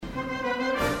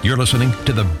You're listening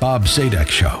to The Bob Zadek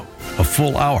Show, a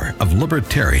full hour of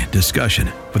libertarian discussion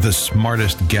with the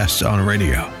smartest guests on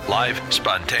radio. Live,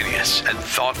 spontaneous, and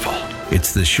thoughtful.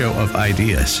 It's the show of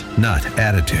ideas, not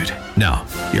attitude. Now,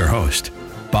 your host,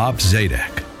 Bob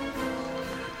Zadek.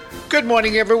 Good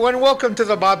morning, everyone. Welcome to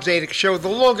the Bob Zadek Show, the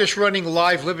longest-running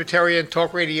live libertarian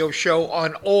talk radio show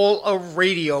on all of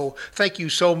radio. Thank you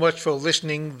so much for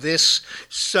listening this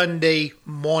Sunday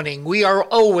morning. We are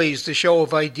always the show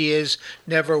of ideas,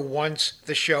 never once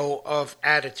the show of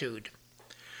attitude.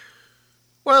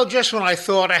 Well, just when I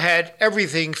thought I had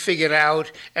everything figured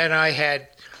out and I had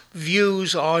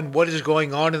views on what is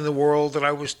going on in the world that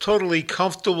I was totally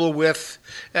comfortable with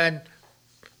and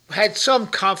had some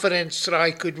confidence that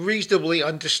I could reasonably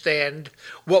understand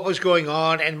what was going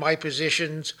on and my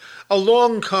positions,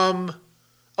 along comes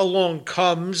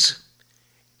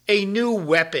a new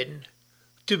weapon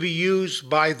to be used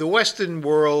by the Western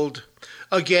world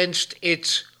against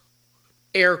its,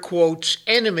 air quotes,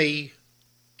 enemy,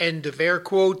 end of air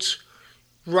quotes,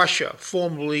 Russia,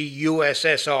 formerly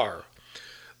USSR.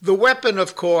 The weapon,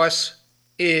 of course,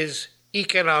 is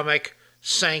economic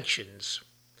sanctions.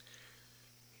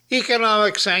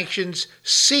 Economic sanctions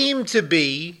seem to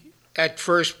be, at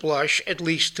first blush, at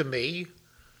least to me,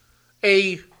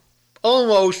 a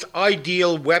almost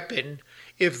ideal weapon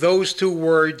if those two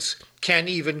words can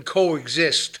even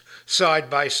coexist side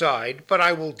by side, but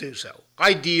I will do so.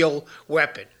 Ideal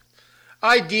weapon.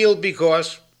 Ideal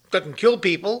because it doesn't kill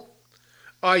people.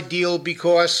 Ideal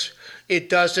because it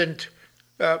doesn't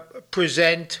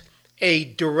present a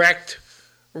direct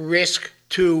risk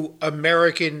to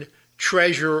American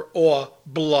treasure or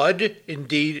blood,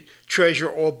 indeed treasure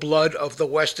or blood of the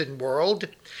Western world,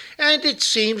 and it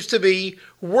seems to be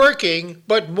working,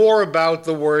 but more about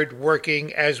the word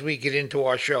working as we get into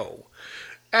our show.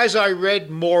 As I read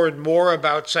more and more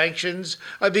about sanctions,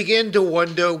 I began to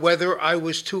wonder whether I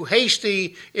was too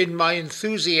hasty in my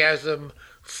enthusiasm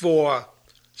for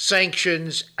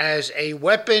sanctions as a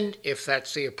weapon, if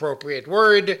that's the appropriate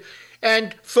word,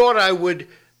 and thought I would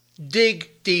dig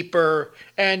deeper,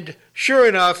 and sure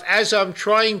enough, as I'm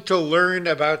trying to learn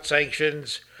about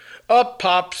sanctions, up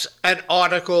pops an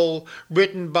article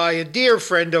written by a dear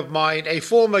friend of mine, a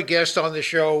former guest on the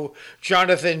show,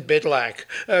 Jonathan Bydlak.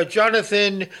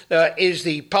 Jonathan is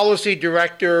the policy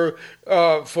director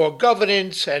for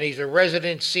governance, and he's a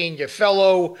resident senior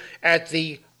fellow at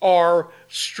the R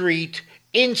Street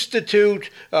Institute.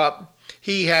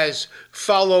 He has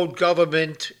followed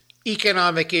government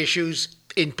economic issues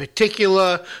in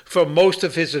particular for most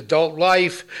of his adult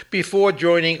life. Before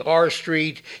joining R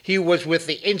Street, he was with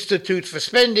the Institute for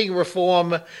Spending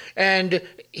Reform, and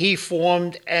he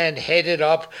formed and headed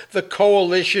up the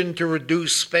Coalition to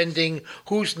Reduce Spending.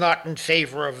 Who's not in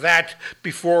favor of that?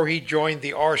 Before he joined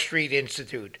the R Street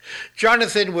Institute.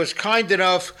 Jonathan was kind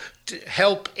enough to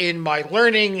help in my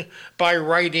learning by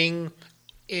writing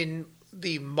in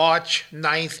the March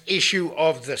 9th issue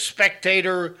of The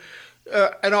Spectator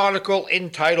an article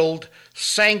entitled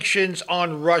 "Sanctions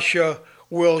on Russia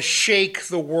Will Shake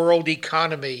the World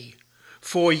Economy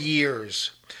for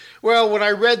Years." Well, when I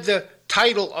read the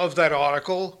title of that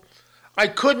article, I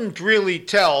couldn't really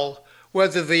tell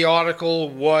whether the article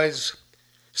was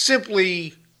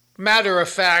simply matter of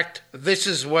fact, this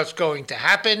is what's going to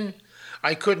happen.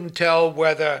 I couldn't tell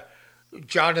whether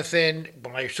Jonathan,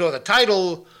 when I saw the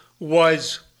title,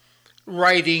 was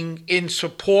writing in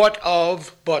support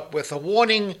of, but with a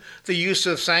warning, the use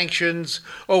of sanctions,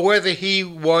 or whether he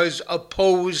was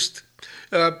opposed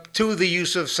to the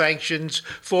use of sanctions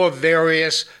for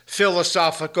various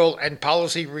philosophical and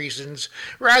policy reasons.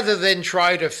 Rather than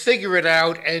try to figure it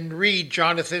out and read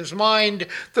Jonathan's mind,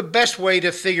 the best way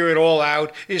to figure it all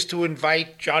out is to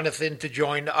invite Jonathan to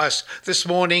join us this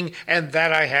morning, and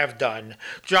that I have done.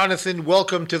 Jonathan,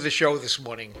 welcome to the show this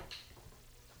morning.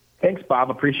 Thanks, Bob.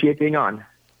 Appreciate being on.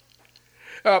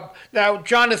 Now,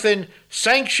 Jonathan,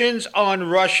 sanctions on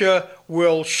Russia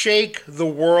will shake the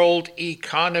world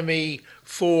economy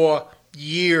for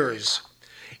years.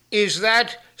 Is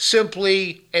that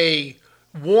simply a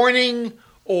warning,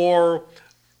 or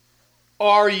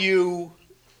are you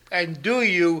and do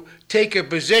you take a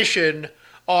position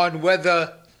on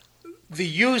whether the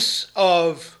use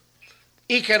of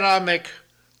economic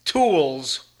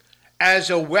tools as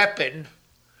a weapon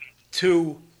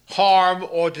to harm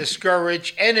or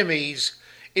discourage enemies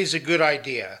is a good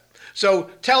idea? So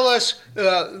tell us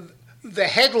the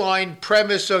headline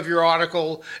premise of your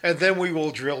article, and then we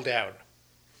will drill down.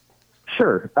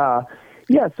 Sure.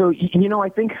 Yeah. So, I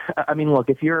think, look,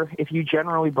 if you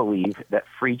generally believe that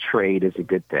free trade is a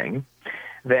good thing,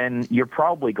 then you're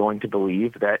probably going to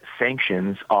believe that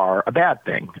sanctions are a bad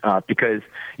thing, because,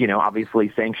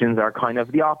 obviously sanctions are kind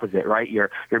of the opposite, right? You're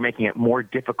making it more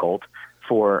difficult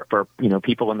for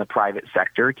people in the private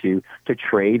sector to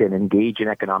trade and engage in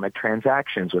economic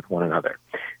transactions with one another.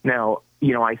 Now,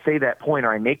 I say that point,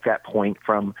 or I make that point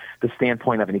from the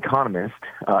standpoint of an economist,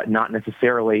 not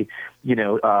necessarily,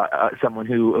 someone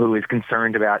who is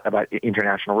concerned about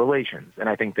international relations. And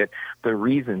I think that the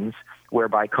reasons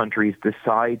whereby countries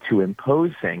decide to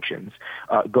impose sanctions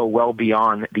go well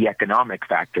beyond the economic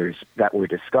factors that we're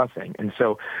discussing. And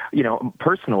so,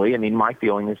 personally, my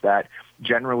feeling is that,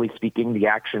 generally speaking, the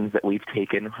actions that we've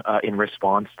taken in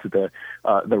response to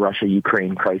the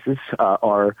Russia-Ukraine crisis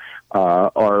are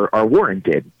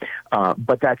warranted.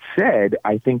 But that said,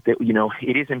 I think that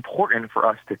it is important for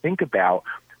us to think about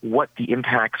what the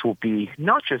impacts will be,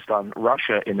 not just on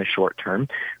Russia in the short term,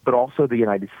 but also the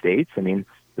United States.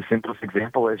 The simplest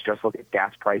example is just look at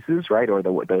gas prices, right, or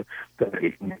the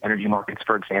energy markets,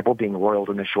 for example, being roiled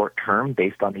in the short term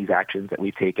based on these actions that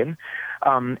we've taken.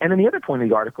 And then the other point of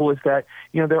the article is that,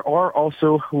 there are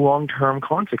also long-term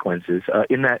consequences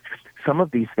in that some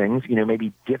of these things, may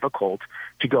be difficult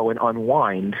to go and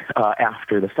unwind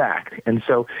after the fact. And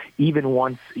so even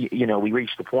once, we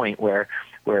reach the point where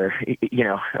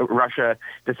Russia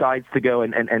decides to go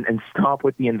and stop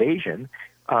with the invasion,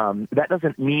 that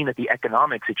doesn't mean that the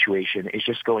economic situation is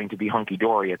just going to be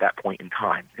hunky-dory at that point in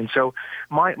time. And so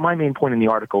my main point in the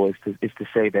article is to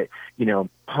say that,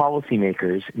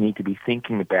 policymakers need to be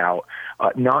thinking about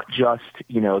not just,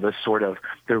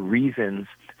 the reasons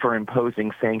for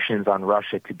imposing sanctions on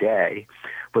Russia today,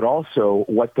 but also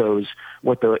what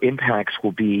the impacts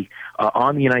will be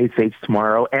on the United States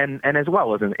tomorrow, and as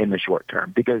well as in the short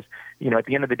term. Because at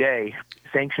the end of the day,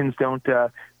 sanctions don't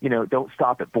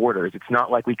stop at borders. It's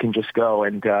not like we can just go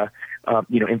and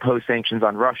impose sanctions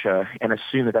on Russia and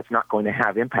assume that that's not going to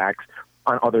have impacts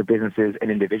on other businesses and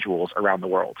individuals around the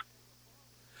world.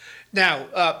 Now,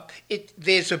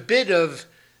 there's a bit of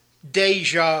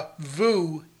deja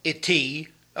vu-ity,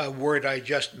 a word I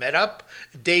just made up,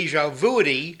 deja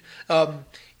vu-ity,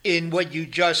 in what you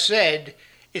just said.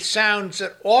 It sounds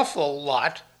an awful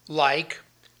lot like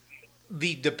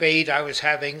the debate I was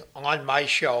having on my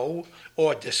show,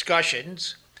 or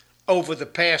discussions over the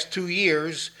past 2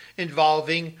 years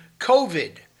involving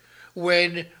COVID,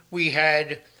 when we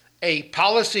had a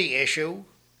policy issue,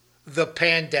 the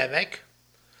pandemic,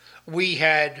 we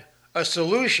had a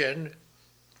solution,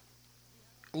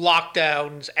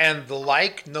 lockdowns and the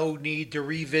like, no need to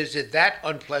revisit that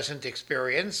unpleasant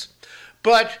experience.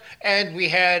 And we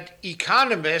had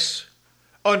economists,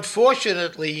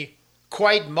 unfortunately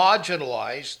quite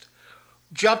marginalized,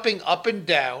 jumping up and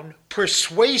down,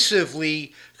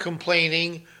 persuasively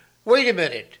complaining, wait a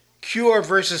minute, cure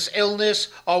versus illness,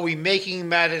 are we making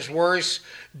matters worse?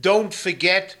 Don't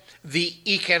forget the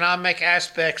economic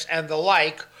aspects and the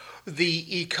like.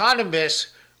 The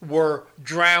economists were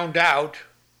drowned out,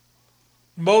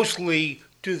 mostly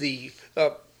to the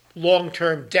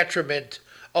long-term detriment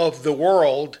of the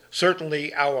world,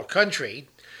 certainly our country.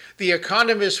 The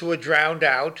economists were drowned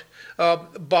out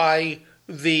by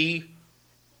the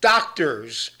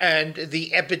doctors and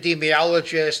the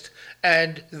epidemiologists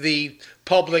and the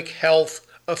public health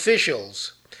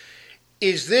officials.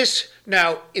 Is this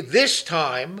now, this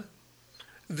time,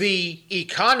 the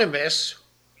economists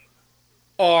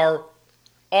are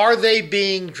they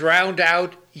being drowned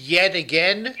out yet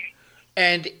again?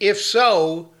 And if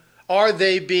so, are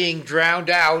they being drowned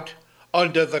out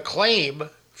under the claim,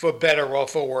 for better or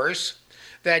for worse,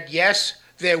 that yes,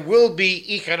 there will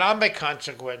be economic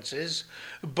consequences,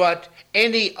 but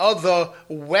any other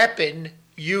weapon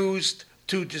used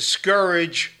to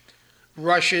discourage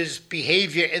Russia's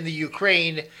behavior in the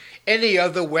Ukraine, any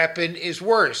other weapon is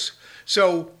worse.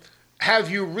 So have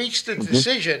you reached the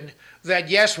decision that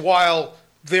yes, while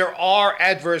there are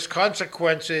adverse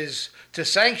consequences to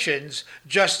sanctions,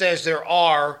 just as there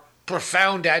are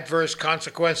profound adverse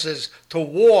consequences to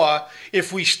war,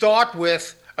 if we start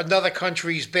with another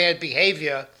country's bad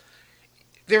behavior,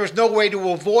 there is no way to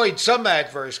avoid some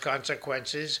adverse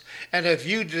consequences? And have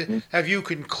you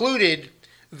concluded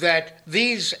that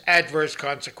these adverse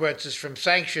consequences from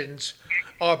sanctions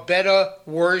are better,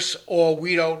 worse, or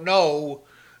we don't know,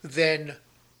 than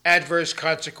adverse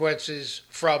consequences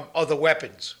from other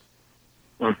weapons?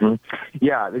 Mm-hmm.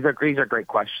 Yeah, these are great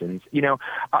questions.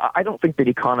 I don't think that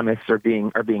economists are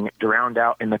being drowned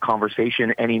out in the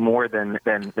conversation any more than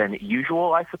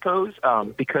usual, I suppose,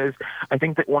 because I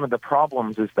think that one of the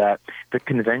problems is that the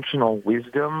conventional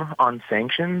wisdom on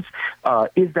sanctions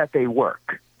is that they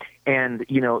work. And,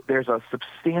 there's a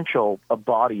substantial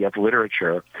body of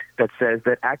literature that says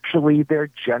that actually they're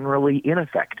generally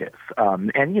ineffective.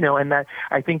 And that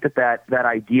I think that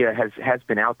idea has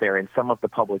been out there in some of the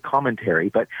public commentary,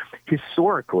 but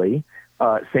historically,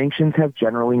 sanctions have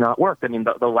generally not worked. I mean,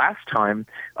 the last time,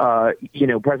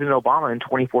 President Obama in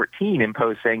 2014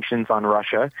 imposed sanctions on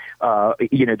Russia,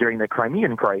 during the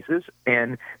Crimean crisis,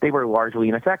 and they were largely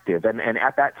ineffective. And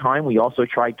at that time, we also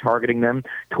tried targeting them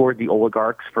toward the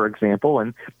oligarchs, for example,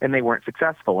 and they weren't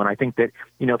successful. And I think that,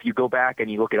 if you go back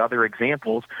and you look at other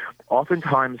examples,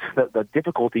 oftentimes the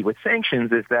difficulty with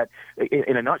sanctions is that,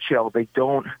 in a nutshell, they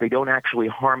don't actually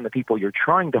harm the people you're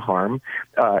trying to harm.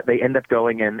 They end up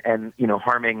going and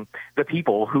harming the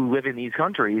people who live in these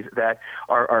countries that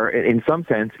are in some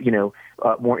sense,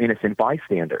 more innocent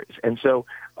bystanders. And so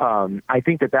I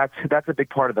think that's a big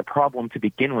part of the problem to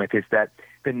begin with, is that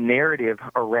the narrative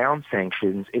around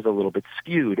sanctions is a little bit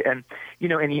skewed. And,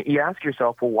 and you ask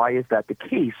yourself, well, why is that the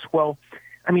case? Well,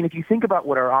 I mean, if you think about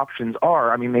what our options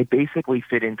are, I mean, they basically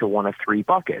fit into one of three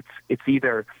buckets. It's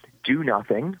either do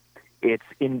nothing, it's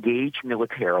engage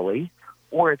militarily,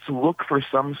 or it's look for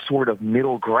some sort of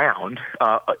middle ground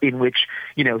in which,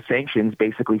 sanctions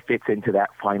basically fits into that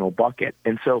final bucket.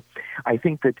 And so I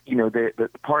think that, the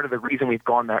part of the reason we've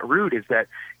gone that route is that,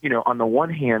 on the one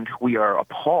hand, we are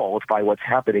appalled by what's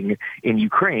happening in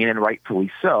Ukraine, and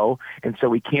rightfully so. And so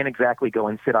we can't exactly go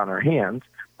and sit on our hands.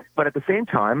 But at the same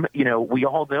time, we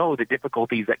all know the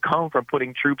difficulties that come from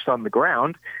putting troops on the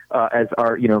ground, as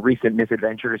our, recent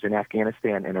misadventures in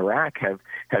Afghanistan and Iraq have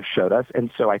showed us.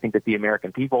 And so I think that the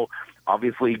American people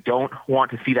obviously don't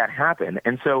want to see that happen.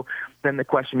 And so then the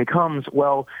question becomes,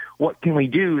 well, what can we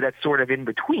do that's sort of in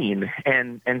between?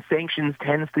 And sanctions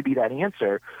tends to be that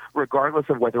answer, regardless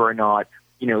of whether or not,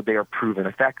 they are proven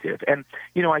effective. And,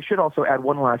 I should also add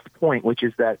one last point, which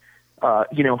is that,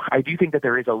 I do think that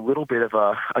there is a little bit of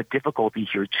a difficulty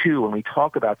here, too, when we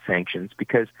talk about sanctions,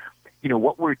 because,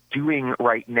 what we're doing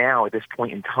right now at this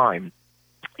point in time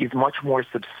is much more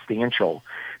substantial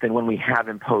than when we have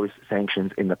imposed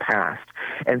sanctions in the past.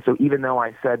 And so even though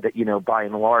I said that, by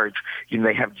and large,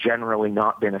 they have generally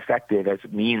not been effective as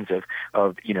means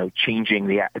of changing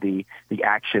the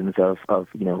actions of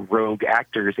rogue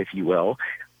actors, if you will,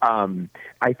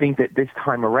 I think that this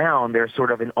time around, there's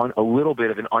sort of a little bit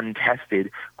of an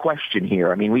untested question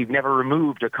here. I mean, we've never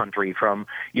removed a country from,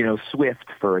 SWIFT,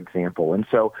 for example. And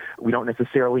so we don't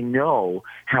necessarily know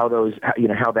how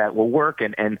how that will work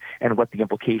and what the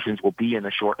implications will be in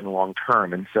the short and long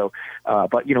term. And so,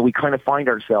 but we kind of find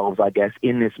ourselves, I guess,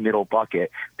 in this middle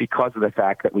bucket because of the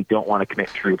fact that we don't want to commit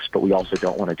troops, but we also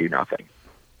don't want to do nothing.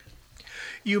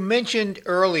 You mentioned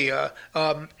earlier,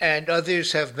 and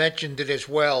others have mentioned it as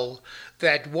well,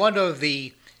 that one of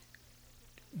the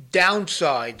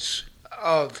downsides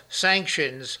of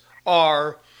sanctions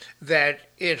are that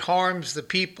it harms the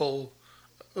people.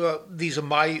 This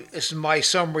is my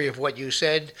summary of what you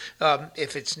said.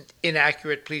 If it's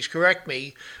inaccurate, please correct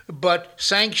me. But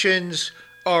sanctions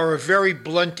are a very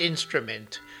blunt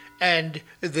instrument, and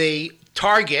they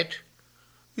target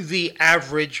the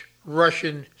average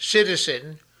Russian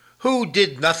citizen who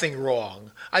did nothing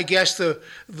wrong. I guess the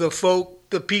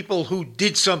people who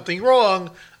did something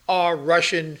wrong are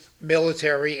Russian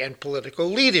military and political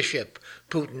leadership,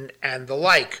 Putin and the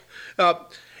like.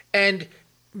 And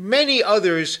many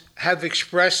others have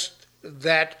expressed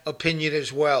that opinion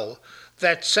as well,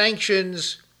 that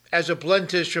sanctions as a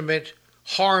blunt instrument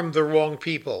harm the wrong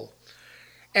people.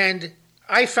 And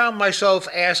I found myself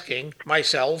asking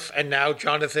myself, and now,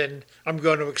 Jonathan, I'm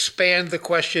going to expand the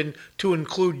question to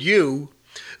include you,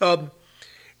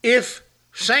 if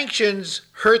sanctions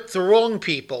hurt the wrong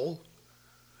people,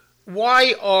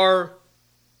 why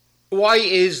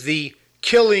is the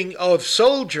killing of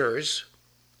soldiers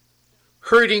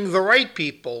hurting the right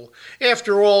people?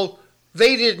 After all,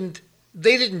 they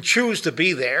didn't choose to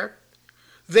be there.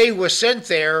 They were sent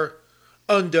there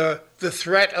under the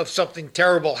threat of something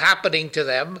terrible happening to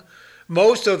them.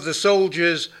 Most of the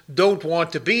soldiers don't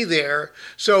want to be there.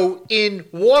 So in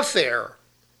warfare,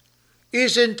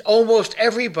 isn't almost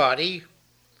everybody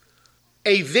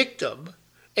a victim,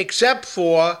 except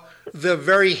for the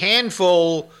very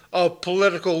handful of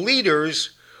political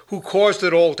leaders who caused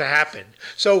it all to happen?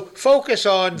 So focus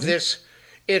on this,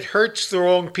 it hurts the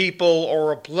wrong people,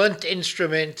 or a blunt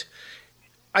instrument.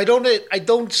 I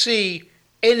don't see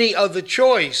any other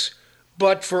choice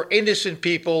but for innocent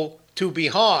people to be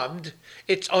harmed.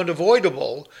 It's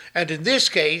unavoidable. And in this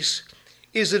case,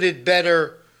 isn't it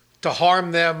better to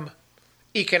harm them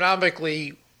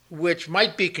economically, which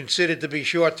might be considered to be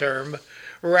short term,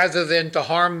 rather than to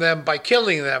harm them by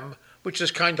killing them, which is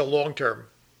kind of long term?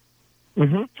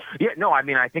 hmm Yeah, no, I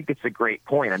mean, I think it's a great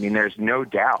point. I mean, there's no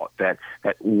doubt that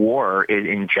war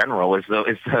in general is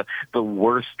the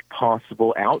worst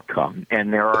possible outcome,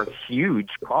 and there are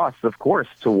huge costs, of course,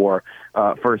 to war.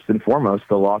 First and foremost,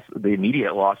 the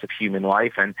immediate loss of human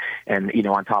life, and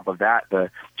on top of that,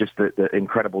 the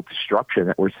incredible destruction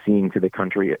that we're seeing to the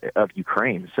country of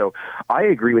Ukraine. So I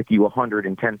agree with you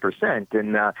 110%.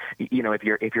 And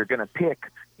if you're going to pick,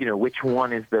 which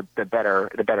one is the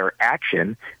better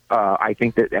action. I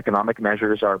think that economic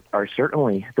measures are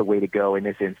certainly the way to go in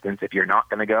this instance if you're not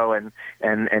going to go and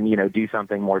do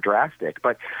something more drastic.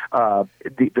 But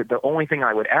the only thing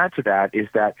I would add to that is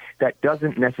that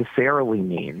doesn't necessarily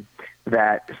mean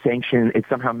that it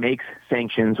somehow makes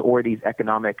sanctions or these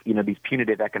these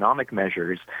punitive economic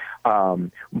measures,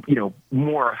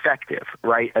 more effective,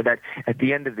 right? That at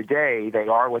the end of the day, they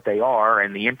are what they are,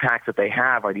 and the impacts that they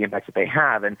have are the impacts that they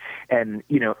have. And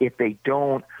if they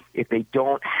don't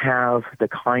have the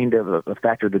kind of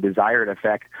effect or the desired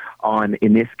effect on,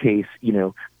 in this case,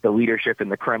 the leadership in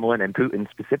the Kremlin and Putin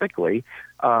specifically,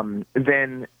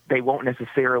 then they won't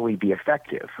necessarily be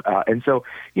effective. And so,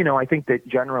 I think that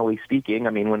generally speaking,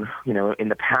 I mean, when, in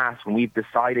the past, when we've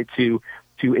decided to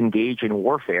engage in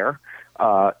warfare,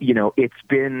 it's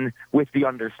been with the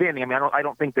understanding. I mean, I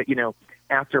don't think that,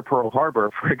 after Pearl Harbor,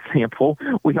 for example,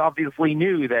 we obviously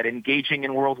knew that engaging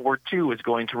in World War II was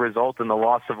going to result in the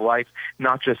loss of life,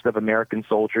 not just of American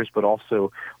soldiers, but also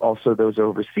those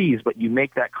overseas. But you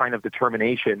make that kind of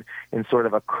determination in sort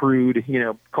of a crude,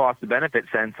 cost-benefit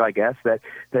sense, I guess, that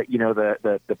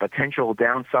the potential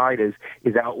downside is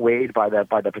outweighed by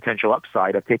the potential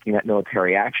upside of taking that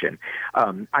military action.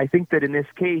 I think that in this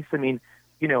case, I mean,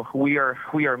 we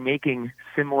are making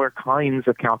similar kinds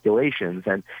of calculations,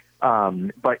 and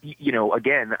but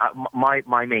again,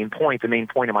 my main point, the main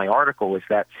point of my article is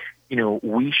that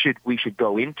we should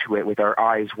go into it with our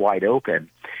eyes wide open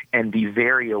and be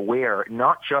very aware,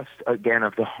 not just again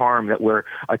of the harm that we're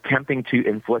attempting to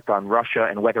inflict on Russia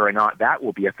and whether or not that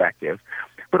will be effective,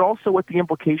 but also what the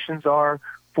implications are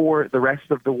for the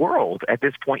rest of the world at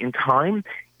this point in time,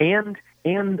 and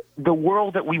the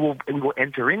world that we will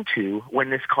enter into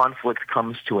when this conflict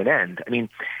comes to an end. I mean,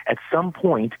 at some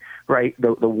point, right,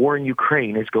 the war in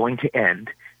Ukraine is going to end,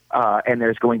 and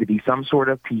there's going to be some sort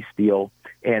of peace deal,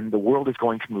 and the world is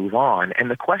going to move on. And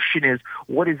the question is,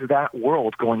 what is that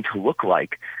world going to look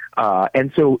like?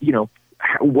 And so,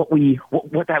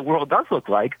 what that world does look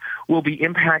like will be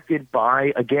impacted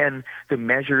by, again, the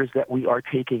measures that we are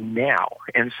taking now.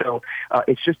 And so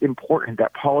it's just important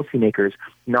that policymakers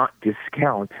not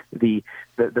discount the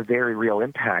very real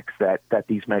impacts that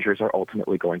these measures are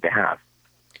ultimately going to have.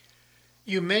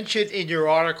 You mentioned in your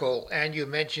article, and you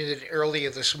mentioned it earlier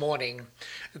this morning,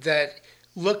 that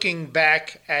looking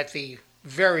back at the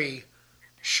very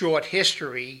short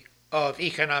history of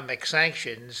economic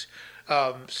sanctions,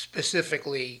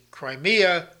 specifically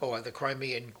Crimea or the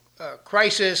Crimean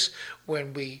crisis,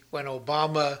 when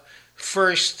Obama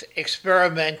first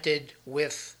experimented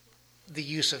with the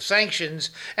use of sanctions,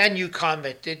 and you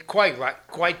commented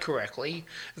quite correctly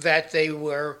that they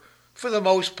were, for the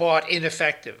most part,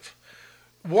 ineffective.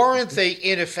 Weren't they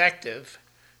ineffective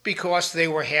because they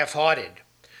were half-hearted?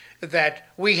 That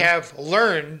we have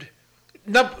learned,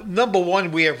 number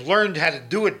one, we have learned how to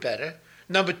do it better.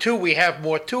 Number two, we have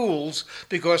more tools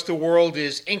because the world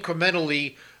is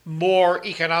incrementally more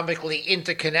economically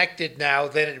interconnected now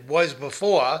than it was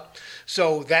before.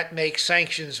 So that makes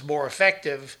sanctions more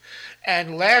effective.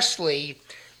 And lastly,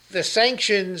 the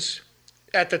sanctions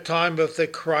at the time of the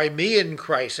Crimean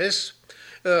crisis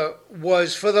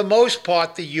was, for the most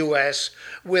part, the U.S.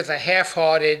 with a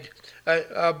half-hearted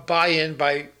buy-in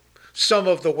by some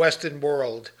of the Western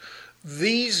world.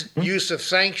 These use of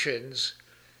sanctions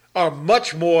are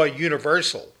much more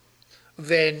universal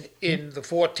than in the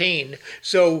 14.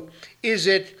 So is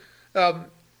it,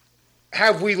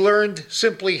 have we learned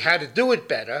simply how to do it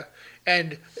better?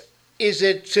 And is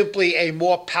it simply a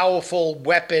more powerful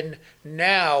weapon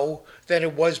now than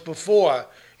it was before?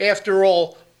 After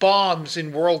all, bombs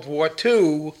in World War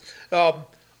II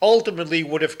ultimately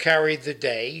would have carried the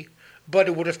day, but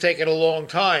it would have taken a long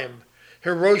time.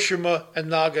 Hiroshima and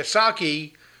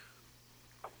Nagasaki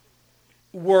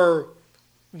were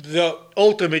the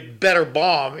ultimate better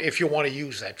bomb, if you want to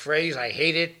use that phrase. I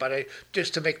hate it, but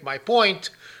just to make my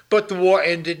point, but the war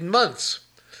ended in months.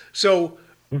 So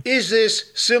is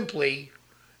this simply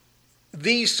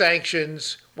these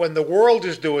sanctions, when the world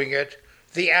is doing it,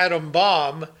 the atom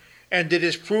bomb, and it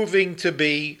is proving to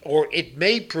be, or it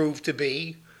may prove to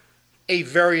be, a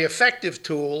very effective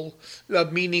tool,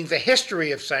 meaning the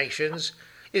history of sanctions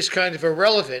is kind of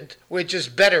irrelevant. We're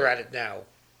just better at it now.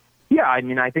 Yeah, I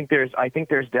mean, I think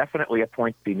there's definitely a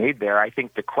point to be made there. I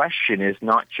think the question is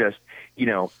not just,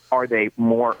 are they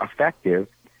more effective,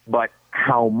 but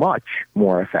how much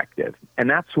more effective? And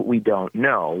that's what we don't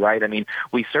know, right? I mean,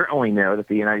 we certainly know that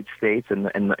the United States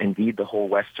and indeed the whole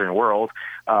Western world,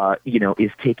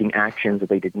 is taking actions that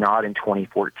they did not in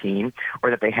 2014, or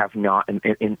that they have not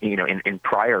in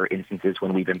prior instances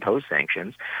when we've imposed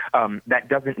sanctions. That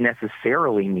doesn't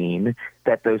necessarily mean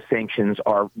that those sanctions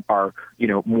are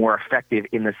more effective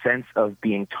in the sense of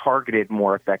being targeted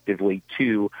more effectively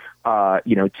to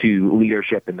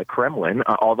leadership in the Kremlin.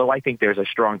 Although I think there's a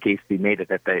strong case to be made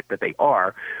that they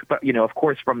are. But of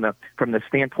course, from the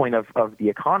standpoint of the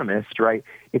economist, right?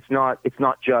 It's not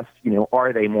just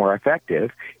are they more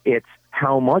effective? It's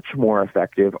how much more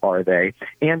effective are they,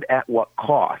 and at what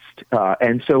cost?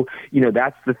 And so,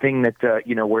 that's the thing that,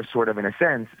 we're sort of, in a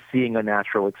sense, seeing a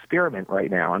natural experiment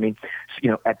right now. I mean,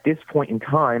 at this point in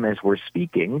time, as we're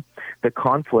speaking, the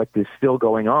conflict is still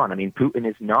going on. I mean, Putin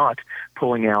is not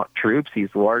pulling out troops.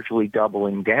 He's largely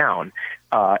doubling down.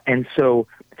 And so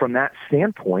from that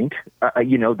standpoint,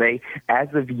 they,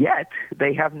 as of yet,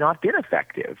 they have not been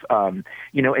effective. And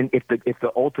if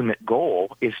the ultimate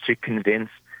goal is to convince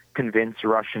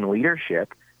Russian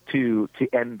leadership to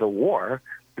end the war,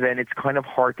 then it's kind of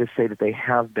hard to say that they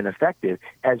have been effective,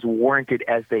 as warranted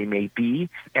as they may be,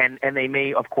 and they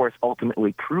may, of course,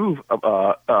 ultimately prove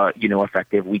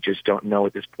effective. We just don't know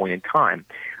at this point in time.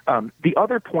 The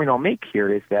other point I'll make here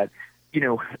is that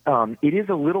it is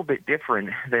a little bit different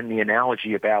than the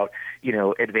analogy about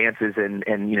advances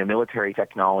in military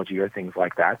technology or things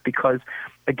like that, because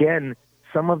again,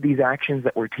 some of these actions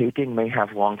that we're taking may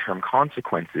have long-term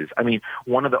consequences. I mean,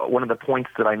 one of the points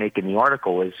that I make in the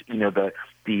article is,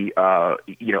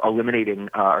 eliminating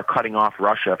or cutting off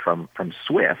Russia from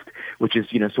SWIFT, which is,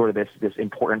 sort of this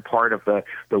important part of the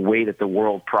way that the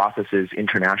world processes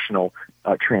international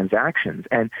transactions.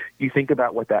 And you think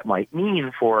about what that might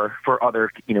mean for other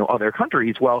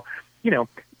countries. Well,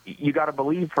 you got to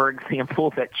believe, for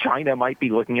example, that China might be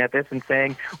looking at this and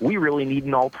saying, we really need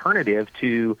an alternative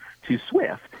to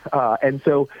SWIFT. And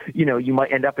so, you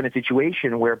might end up in a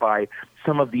situation whereby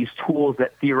some of these tools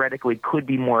that theoretically could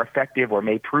be more effective or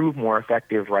may prove more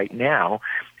effective right now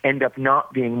end up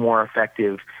not being more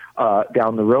effective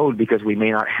down the road because we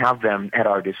may not have them at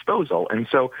our disposal. And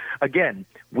so, again,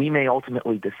 we may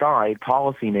ultimately decide,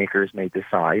 policymakers may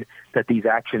decide, that these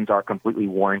actions are completely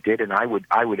warranted, and I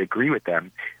would agree with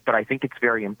them. But I think it's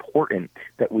very important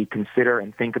that we consider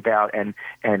and think about and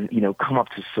come up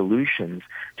to solutions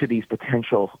to these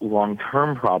potential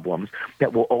long-term problems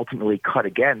that will ultimately cut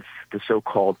against the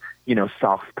so-called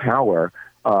soft power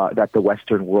that the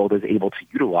Western world is able to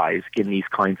utilize in these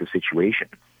kinds of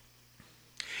situations.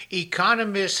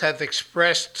 Economists have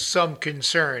expressed some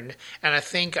concern, and I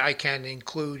think I can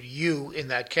include you in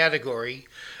that category,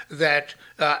 that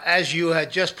as you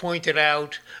had just pointed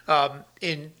out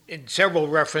in several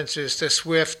references to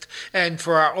SWIFT, and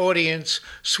for our audience,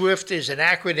 SWIFT is an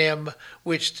acronym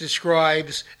which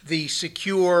describes the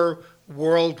secure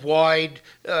worldwide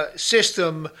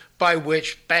system by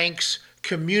which banks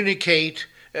communicate.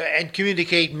 And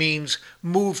communicate means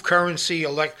move currency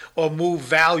or move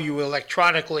value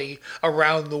electronically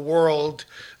around the world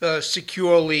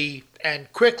securely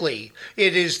and quickly.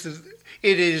 It is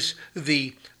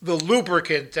the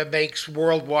lubricant that makes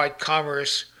worldwide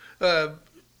commerce so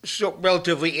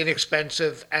relatively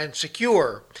inexpensive and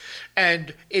secure,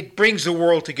 and it brings the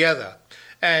world together.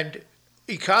 And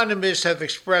economists have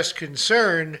expressed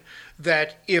concern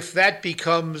that if that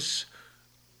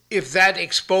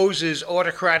exposes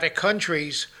autocratic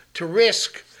countries to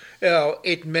risk,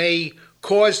 it may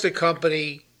cause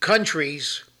the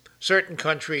certain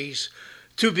countries,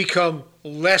 to become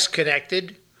less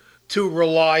connected, to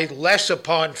rely less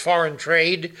upon foreign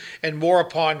trade and more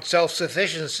upon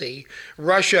self-sufficiency.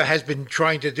 Russia has been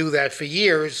trying to do that for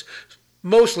years,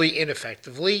 mostly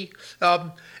ineffectively,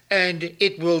 and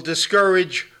it will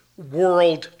discourage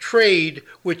world trade,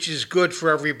 which is good for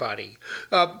everybody.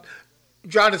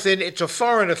 Jonathan, it's a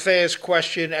foreign affairs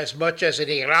question as much as an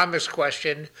economics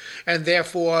question, and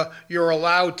therefore you're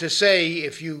allowed to say,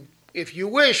 if you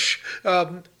wish,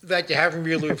 that you haven't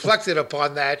really reflected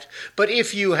upon that. But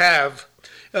if you have,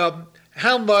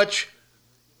 how much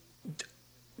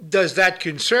does that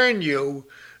concern you,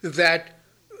 that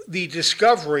the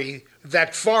discovery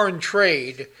that foreign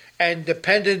trade and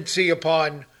dependency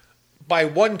by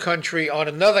one country on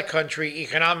another country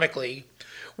economically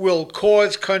will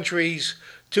cause countries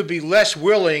to be less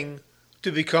willing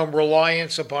to become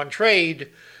reliant upon trade,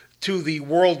 to the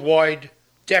worldwide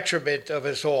detriment of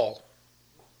us all?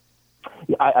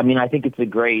 I mean, I think it's a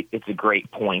great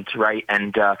point, right?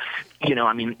 And I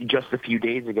mean, just a few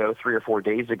days ago, 3 or 4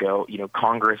 days ago,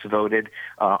 Congress voted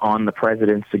on the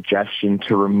president's suggestion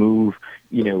to remove,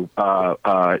 normal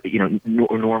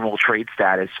trade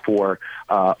status for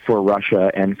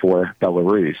Russia and for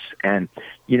Belarus. And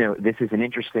this is an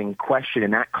interesting question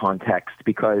in that context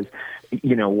because,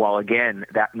 while again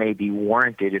that may be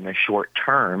warranted in the short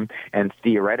term and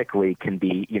theoretically can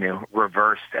be,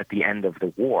 reversed at the end of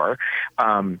the war,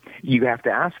 you have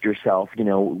to ask yourself,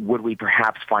 would we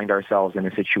perhaps find ourselves in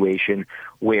a situation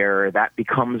where that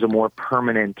becomes a more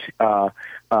permanent,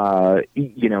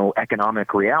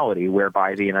 economic reality,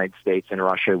 whereby the United States and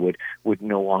Russia would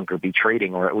no longer be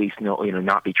trading, or at least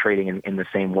not be trading in the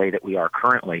same way that we are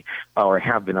currently or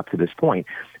have been up to this point.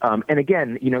 And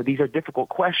again, these are difficult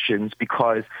questions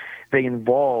because they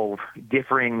involve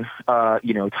differing,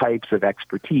 types of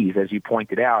expertise, as you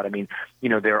pointed out. I mean,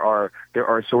 there are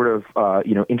sort of,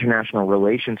 international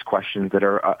relations questions that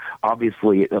are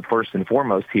obviously first and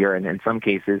foremost here, and in some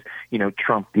cases,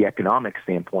 trump the economic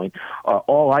standpoint.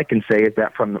 All I can say is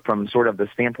that from sort of the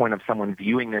standpoint of someone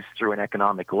viewing this through an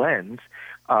economic lens,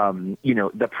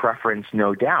 the preference,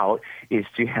 no doubt, is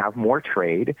to have more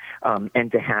trade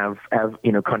and to have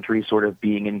countries sort of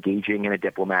being engaging in a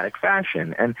diplomatic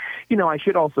fashion. And I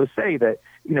should also say that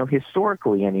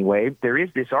historically anyway, there is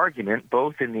this argument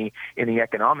both in the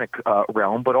economic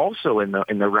realm, but also in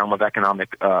the realm of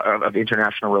economic of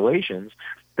international relations,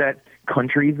 that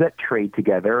countries that trade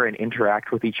together and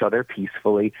interact with each other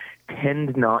peacefully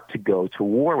tend not to go to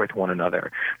war with one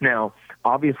another. Now,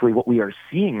 obviously, what we are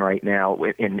seeing right now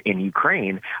in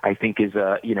Ukraine, I think, is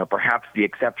perhaps the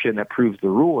exception that proves the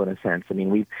rule in a sense. I mean,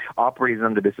 we've operated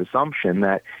under this assumption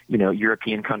that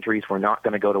European countries were not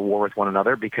going to go to war with one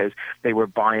another because they were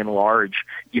by and large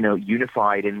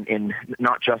unified in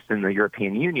not just in the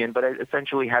European Union, but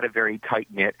essentially had a very tight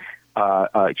knit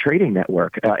trading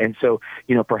network, and so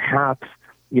perhaps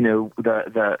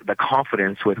the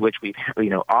confidence with which we've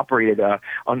operated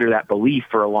under that belief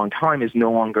for a long time is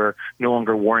no longer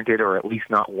warranted, or at least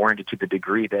not warranted to the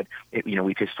degree that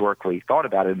we've historically thought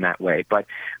about it in that way. But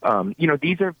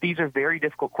these are very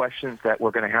difficult questions that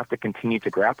we're going to have to continue to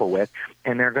grapple with,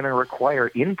 and they're going to require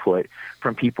input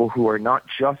from people who are not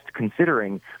just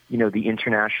considering the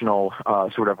international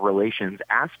sort of relations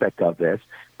aspect of this,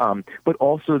 but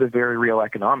also the very real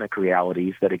economic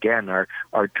realities that again are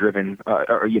driven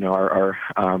our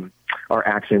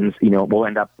actions will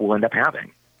end up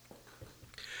having.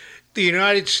 The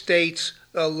United States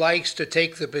likes to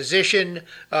take the position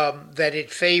that it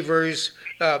favors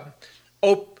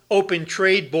open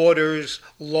trade borders,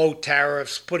 low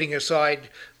tariffs, putting aside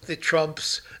the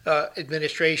Trump's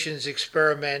administration's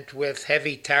experiment with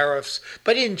heavy tariffs.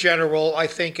 But in general, I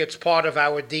think it's part of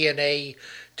our DNA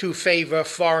to favor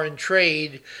foreign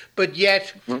trade. But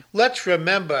yet, let's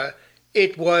remember,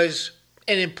 it was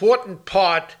an important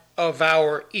part of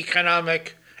our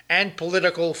economic and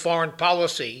political foreign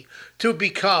policy to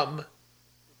become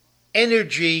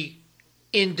energy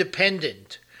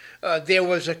independent. There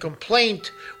was a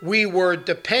complaint we were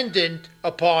dependent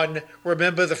upon,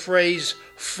 remember the phrase,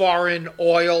 foreign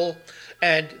oil,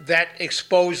 and that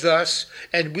exposed us,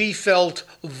 and we felt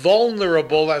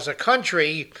vulnerable as a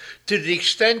country to the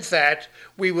extent that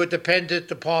we were dependent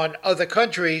upon other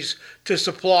countries to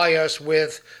supply us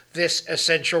with this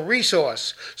essential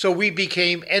resource. So we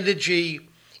became energy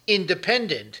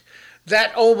independent.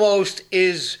 That almost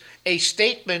is a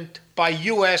statement by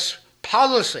U.S.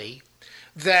 policy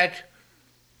that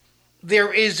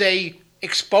there is a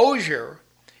exposure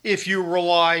if you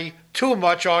rely too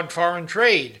much on foreign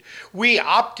trade. We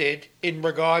opted, in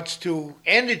regards to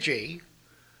energy,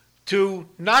 to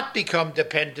not become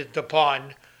dependent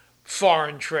upon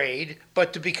foreign trade,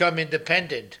 but to become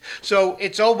independent. So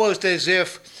it's almost as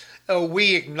if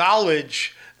we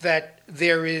acknowledge that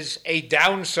there is a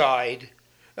downside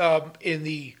in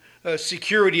the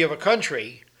security of a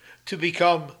country to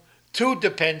become too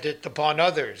dependent upon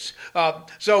others.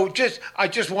 So I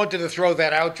just wanted to throw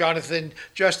that out, Jonathan,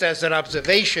 just as an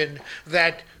observation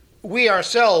that we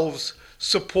ourselves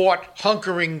support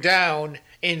hunkering down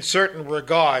in certain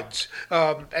regards,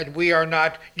 and we are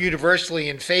not universally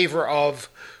in favor of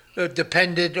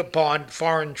dependent upon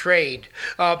foreign trade,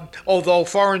 although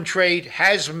foreign trade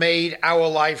has made our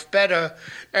life better,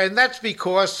 and that's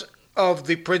because of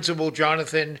the principle,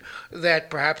 Jonathan, that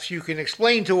perhaps you can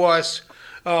explain to us,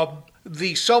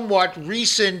 the somewhat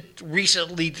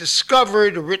recently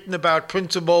discovered, written about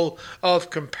principle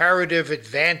of comparative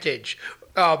advantage,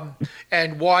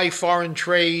 and why foreign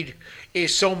trade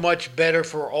is so much better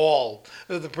for all.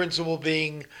 The principle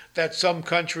being that some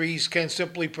countries can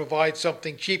simply provide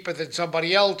something cheaper than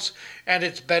somebody else, and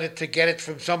it's better to get it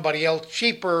from somebody else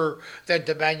cheaper than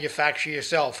to manufacture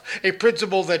yourself. A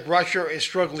principle that Russia is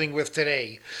struggling with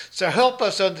today. So help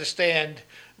us understand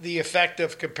the effect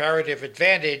of comparative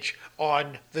advantage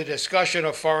on the discussion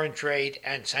of foreign trade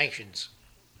and sanctions.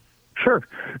 Sure.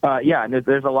 Yeah, and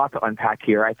there's a lot to unpack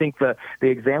here. I think the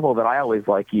example that I always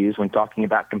like to use when talking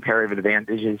about comparative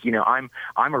advantage is, I'm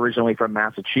originally from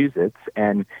Massachusetts,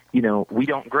 and, we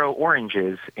don't grow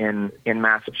oranges in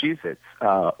Massachusetts.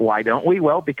 Why don't we?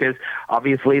 Well, because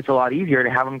obviously it's a lot easier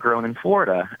to have them grown in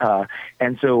Florida.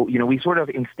 And so, we sort of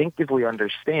instinctively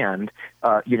understand,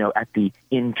 at the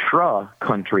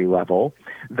intra-country level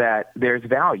that there's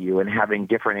value in having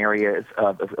different areas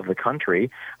of the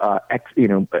country,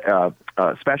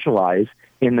 specialize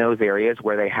in those areas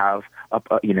where they have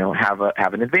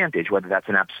an advantage, whether that's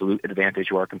an absolute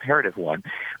advantage or a comparative one.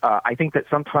 I think that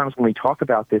sometimes when we talk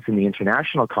about this in the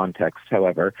international context,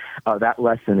 however, that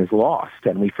lesson is lost,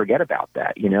 and we forget about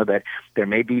that. That there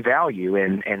may be value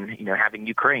in having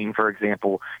Ukraine, for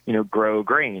example, grow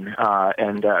grain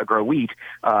and grow wheat,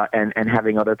 and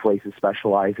having other places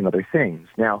specialize in other things.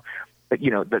 Now, but,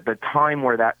 the time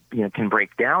where that, can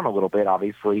break down a little bit,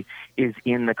 obviously, is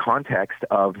in the context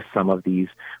of some of these,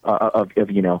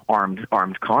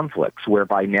 armed conflicts,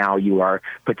 whereby now you are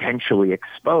potentially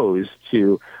exposed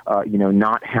to,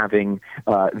 not having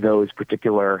those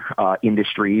particular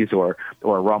industries or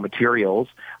raw materials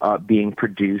being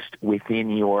produced within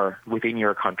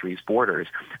your country's borders.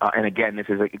 And again, this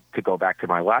is to go back to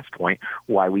my last point,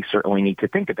 why we certainly need to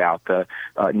think about the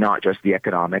not just the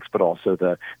economics, but also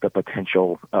the potential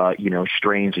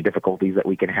strains or difficulties that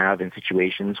we can have in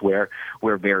situations where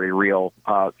very real,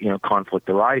 conflict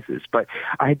arises. But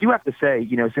I do have to say,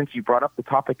 since you brought up the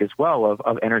topic as well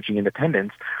of energy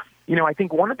independence, I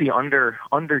think one of the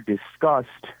under discussed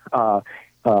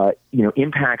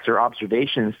impacts or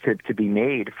observations to be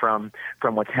made from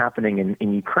what's happening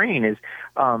in Ukraine is,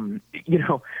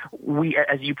 we,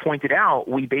 as you pointed out,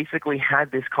 we basically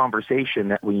had this conversation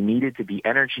that we needed to be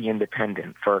energy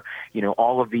independent for,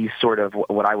 all of these sort of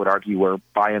what I would argue were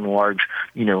by and large,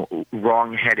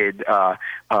 wrong-headed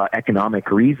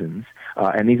economic reasons.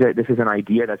 And this is an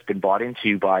idea that's been bought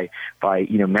into by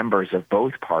members of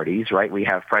both parties, right? We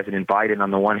have President Biden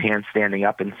on the one hand standing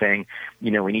up and saying,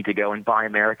 we need to go and buy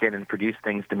American and produce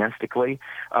things domestically.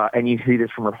 And you see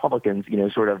this from Republicans,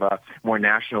 sort of more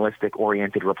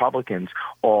nationalistic-oriented Republicans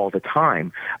all the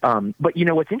time. But,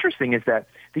 what's interesting is that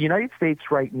the United States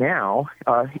right now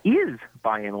is,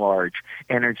 by and large,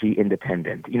 energy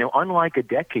independent. Unlike a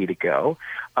decade ago,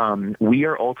 we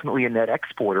are ultimately a net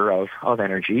exporter of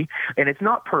energy. And it's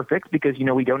not perfect because,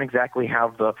 we don't exactly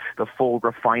have the full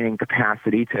refining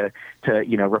capacity to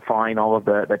refine all of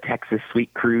the Texas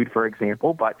sweet crude, for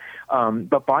example. But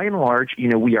by and large,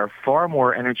 we are far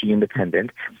more energy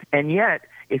independent. And yet,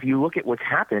 if you look at what's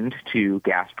happened to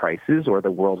gas prices or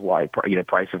the worldwide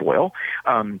price of oil,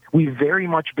 we've very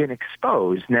much been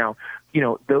exposed. Now,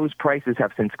 those prices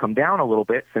have since come down a little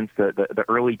bit since the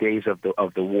early days of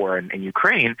the war in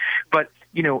Ukraine. But,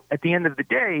 at the end of the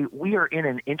day, we are in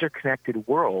an interconnected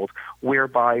world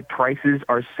whereby prices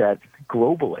are set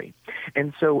globally.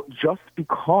 And so just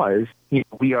because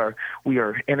we are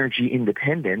energy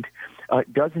independent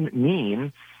doesn't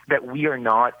mean that we are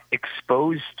not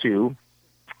exposed to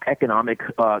economic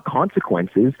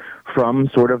consequences from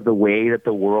sort of the way that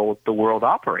the world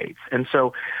operates. And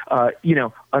so,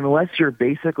 unless you're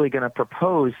basically going to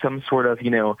propose some sort of,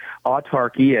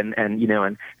 autarky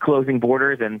and closing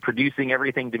borders and producing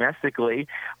everything domestically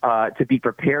to be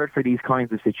prepared for these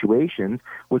kinds of situations,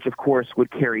 which of course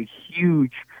would carry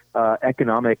huge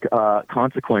economic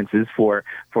consequences for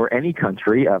any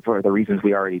country for the reasons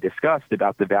we already discussed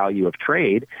about the value of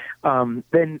trade,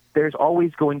 then there's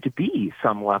always going to be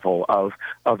some level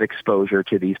of exposure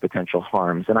to these potential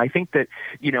harms. And I think that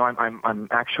I'm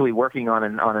actually working on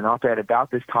an op-ed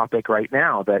about this topic right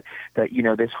now. That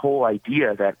this whole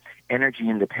idea that energy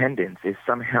independence is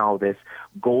somehow this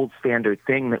gold standard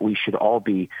thing that we should all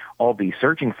be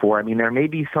searching for. I mean, there may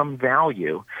be some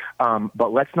value,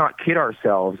 but let's not kid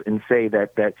ourselves and say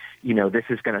that this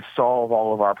is going to solve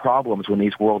all of our problems when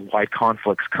these worldwide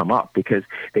conflicts come up, because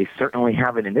they certainly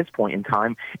haven't in this point in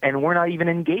time, and we're not even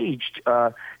engaged,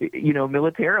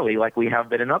 militarily like we have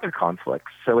been in other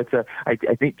conflicts. So I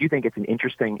think it's an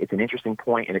interesting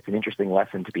point, and it's an interesting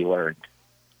lesson to be learned.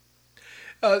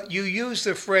 You use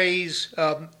the phrase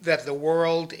that the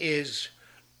world is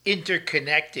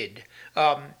interconnected.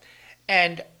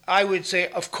 And I would say,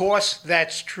 of course,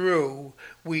 that's true.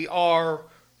 We are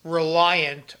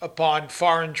reliant upon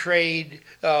foreign trade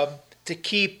to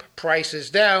keep prices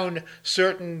down.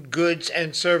 Certain goods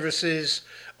and services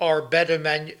are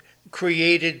better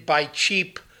created by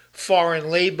cheap foreign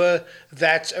labor.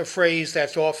 That's a phrase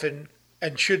that's often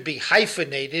and should be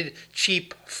hyphenated,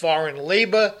 cheap foreign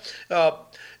labor,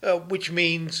 which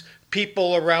means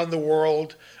people around the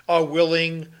world are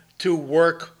willing to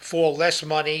work for less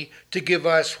money to give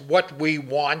us what we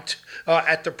want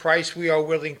at the price we are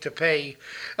willing to pay.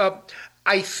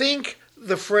 I think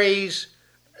the phrase,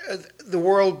 the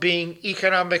world being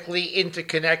economically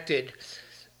interconnected,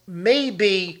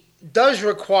 maybe does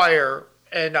require,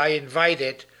 and I invite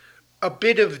it, a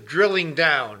bit of drilling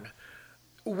down.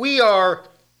 We are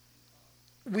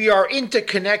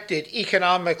interconnected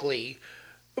economically,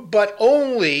 but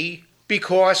only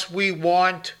because we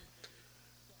want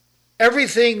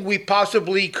everything we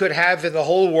possibly could have in the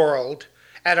whole world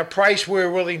at a price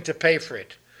we're willing to pay for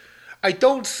it. I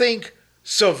don't think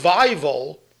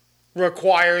survival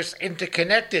requires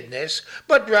interconnectedness,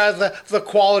 but rather the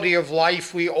quality of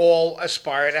life we all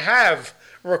aspire to have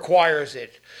requires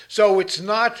it. So it's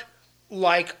not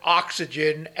like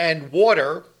oxygen and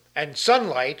water and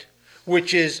sunlight,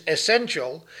 which is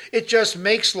essential. It just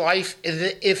makes life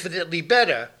infinitely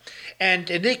better. And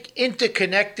an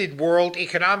interconnected world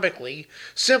economically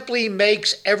simply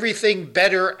makes everything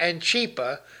better and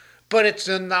cheaper, but it's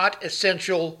not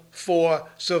essential for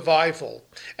survival.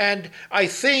 And I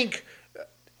think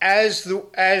as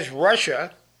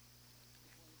Russia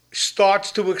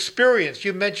starts to experience,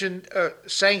 you mentioned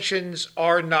sanctions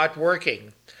are not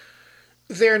working.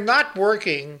 They're not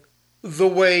working the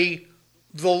way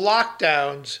the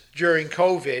lockdowns during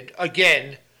COVID,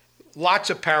 again, lots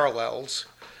of parallels.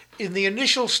 In the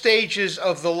initial stages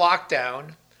of the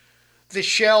lockdown, the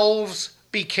shelves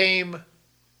became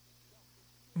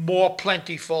more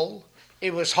plentiful.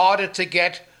 It was harder to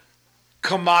get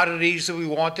commodities that we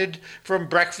wanted, from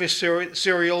breakfast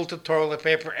cereal to toilet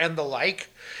paper and the like.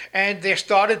 And there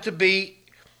started to be,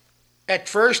 at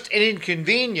first, an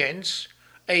inconvenience,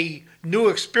 a new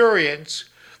experience,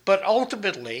 but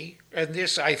ultimately, and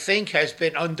this I think has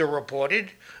been underreported,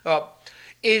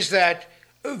 is that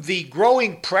the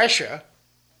growing pressure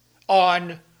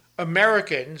on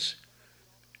Americans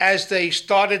as they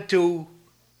started to,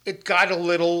 it got a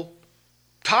little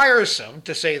tiresome,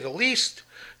 to say the least,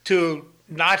 to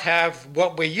not have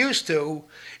what we're used to,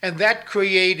 and that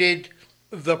created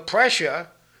the pressure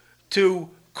to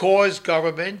cause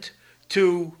government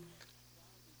to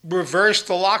reverse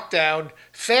the lockdown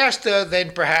faster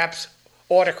than perhaps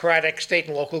autocratic state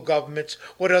and local governments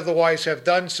would otherwise have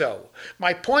done so.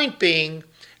 My point being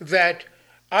that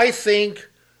I think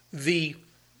the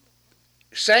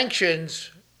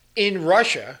sanctions in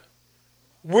Russia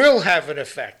will have an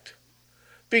effect,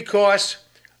 because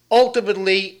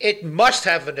ultimately it must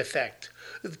have an effect.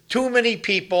 Too many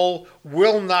people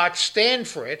will not stand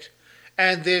for it,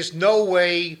 and there's no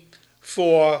way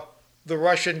for the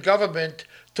Russian government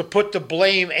to put the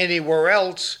blame anywhere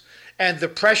else, and the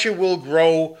pressure will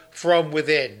grow from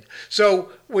within.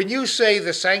 So when you say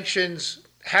the sanctions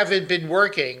haven't been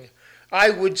working, I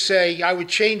would say I would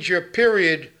change your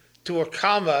period to a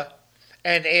comma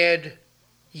and add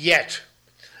yet.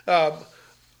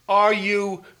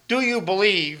 Do you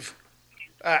believe,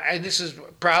 and this is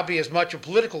probably as much a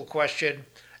political question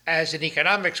as an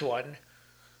economics one,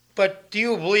 but do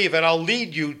you believe, and I'll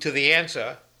lead you to the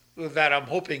answer that I'm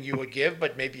hoping you would give,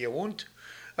 but maybe you won't,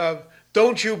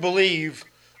 don't you believe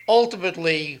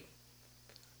ultimately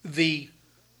the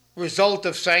result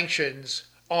of sanctions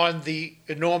on the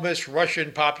enormous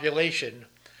Russian population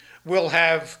will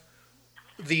have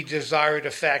the desired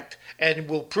effect and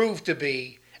will prove to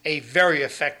be a very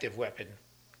effective weapon?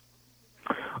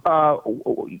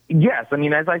 Yes. I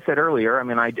mean, as I said earlier, I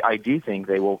mean, I do think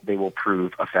they will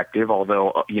prove effective,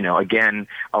 although, again,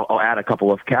 I'll add a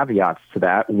couple of caveats to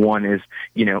that. One is,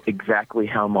 exactly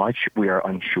how much we are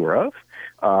unsure of.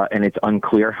 And it's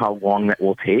unclear how long that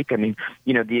will take. I mean,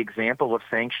 the example of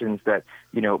sanctions that,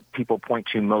 people point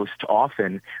to most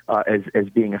often as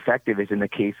being effective is in the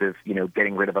case of,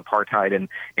 getting rid of apartheid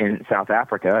in South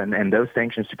Africa. And those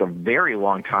sanctions took a very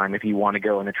long time if you want to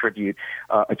go and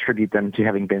attribute them to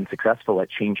having been successful at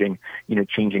changing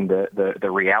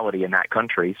the reality in that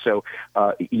country. So,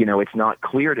 it's not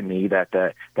clear to me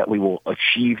that we will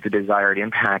achieve the desired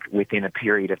impact within a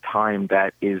period of time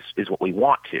that is what we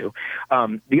want to.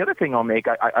 The other thing I'll make,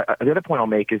 the other point I'll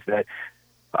make is that,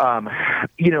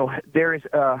 there is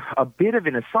a bit of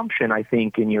an assumption, I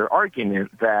think, in your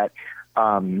argument that,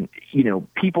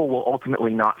 people will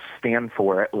ultimately not stand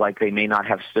for it, like they may not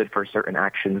have stood for certain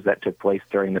actions that took place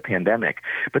during the pandemic.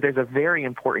 But there's a very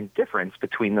important difference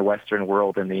between the Western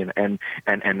world and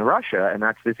Russia, and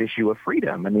that's this issue of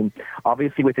freedom. I mean,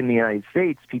 obviously within the United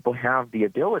States, people have the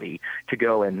ability to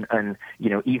go and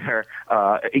either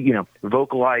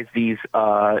vocalize these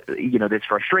this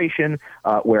frustration,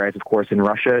 whereas of course in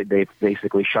Russia they've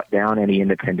basically shut down any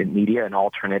independent media and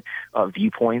alternate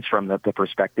viewpoints from the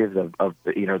perspectives of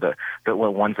the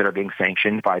ones that are being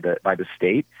sanctioned by the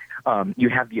state. You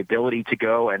have the ability to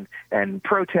go and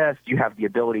protest. You have the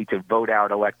ability to vote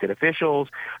out elected officials,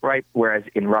 right? Whereas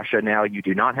in Russia now, you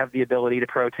do not have the ability to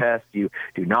protest. You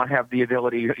do not have the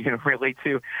ability, really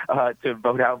to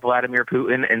vote out Vladimir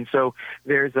Putin. And so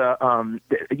there's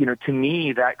to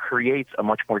me, that creates a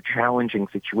much more challenging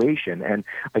situation. And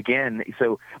again,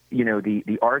 so,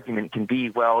 the argument can be,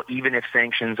 well, even if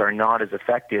sanctions are not as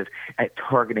effective at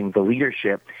targeting the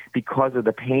leadership because of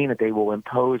the pain that they will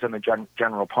impose on the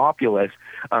general populace,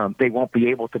 they won't be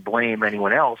able to blame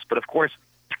anyone else. But of course,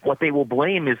 what they will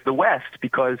blame is the West,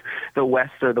 because the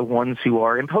West are the ones who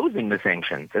are imposing the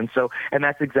sanctions. And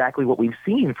that's exactly what we've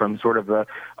seen from sort of the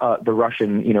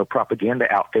Russian,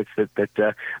 propaganda outfits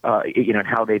that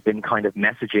how they've been kind of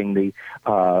messaging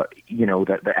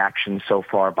the actions so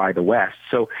far by the West.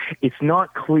 So it's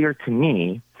not clear to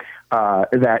me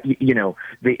that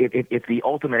if the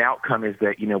ultimate outcome is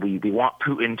that we want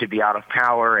Putin to be out of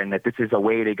power and that this is a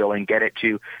way to go and get it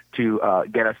to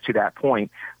get us to that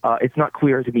point, it's not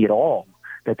clear to me at all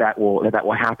that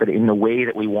will happen in the way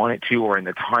that we want it to, or in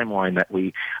the timeline that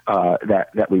we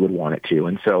would want it to.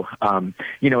 And so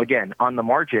again, on the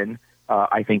margin,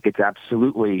 I think it's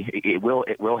absolutely it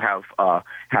will have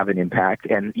an impact,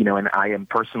 and I am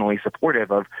personally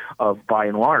supportive of by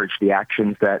and large the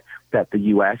actions that the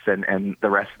U.S. and the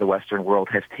rest of the Western world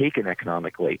has taken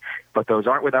economically, but those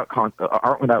aren't without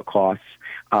costs,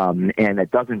 and it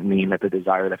doesn't mean that the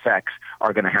desired effects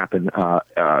are going to happen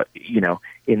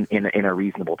in a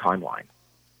reasonable timeline.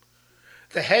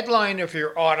 The headline of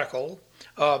your article,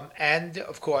 and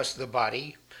of course the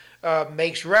body,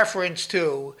 makes reference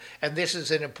to, and this is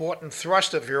an important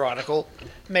thrust of your article,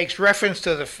 makes reference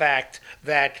to the fact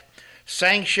that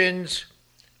sanctions,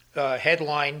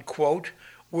 headline, quote,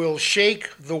 will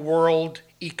shake the world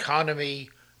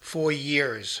economy for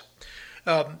years.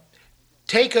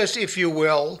 Take us, if you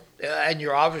will, and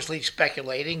you're obviously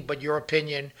speculating, but your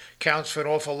opinion counts for an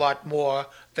awful lot more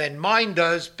than mine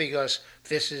does, because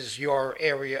this is your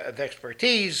area of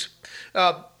expertise.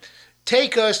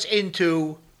 Take us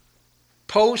into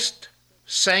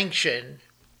post-sanction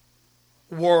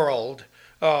world,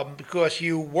 because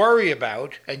you worry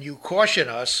about and you caution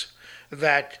us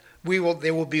that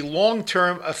there will be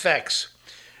long-term effects.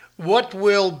 What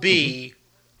will be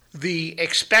the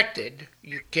expected,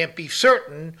 you can't be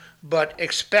certain, but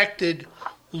expected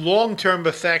long-term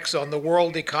effects on the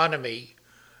world economy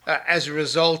as a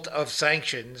result of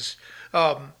sanctions?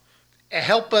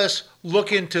 Help us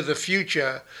look into the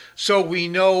future so we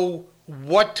know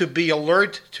what to be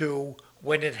alert to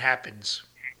when it happens.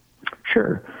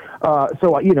 Sure.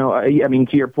 To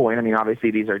your point,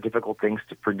 obviously these are difficult things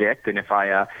to predict, and if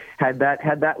I had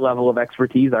that level of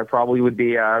expertise, I probably would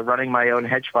be running my own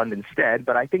hedge fund instead.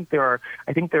 But I think there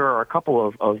are a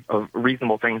couple of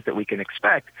reasonable things that we can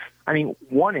expect.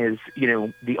 One is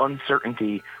the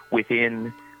uncertainty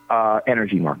within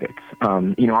energy markets.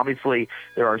 Obviously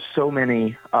there are so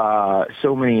many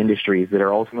industries that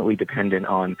are ultimately dependent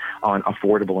on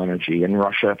affordable energy, and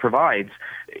Russia provides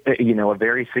a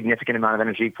very significant amount of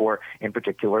energy for, in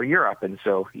particular, Europe. And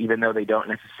so even though they don't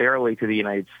necessarily to the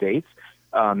United States,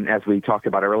 as we talked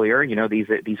about earlier,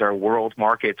 these are world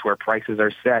markets where prices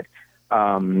are set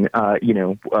in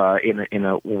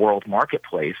a world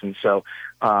marketplace. And so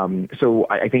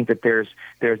I think that there's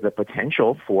the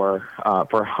potential for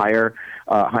higher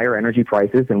energy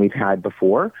prices than we've had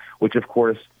before, which of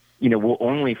course, will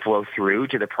only flow through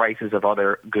to the prices of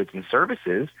other goods and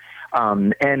services.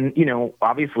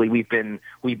 Obviously we've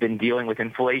been dealing with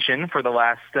inflation for the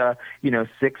last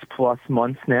 6+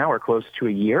 months now, or close to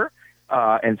a year.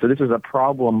 And so this was a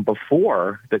problem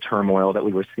before the turmoil that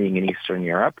we were seeing in Eastern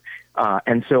Europe.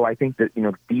 And so I think that,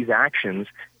 these actions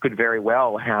could very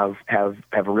well have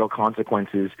real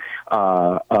consequences, in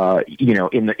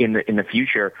the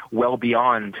future, well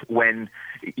beyond when,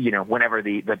 whenever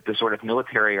the sort of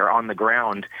military or on the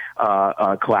ground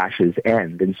clashes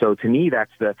end. And so to me,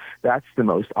 that's the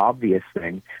most obvious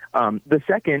thing. The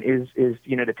second is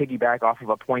to piggyback off of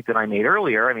a point that I made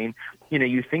earlier. I mean,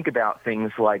 you think about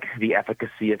things like the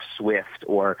efficacy of SWIFT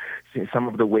or some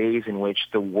of the ways in which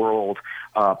the world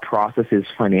processes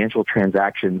financial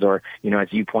transactions, or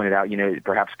as you pointed out,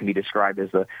 perhaps can be described as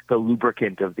the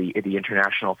lubricant of the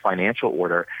international financial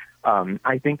order.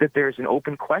 I think that there's an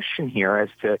open question here as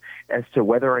to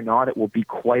whether or not it will be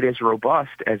quite as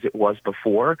robust as it was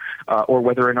before, or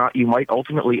whether or not you might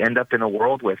ultimately end up in a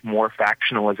world with more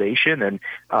factionalization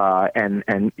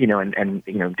and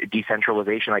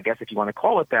decentralization, I guess, if you want to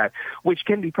call it that, which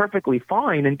can be perfectly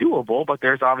fine and doable. But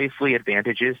there's obviously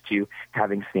advantages to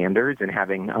having standards and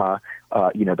having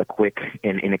the quick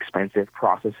and inexpensive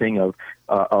processing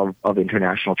of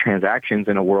international transactions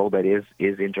in a world that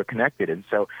is interconnected. And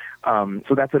so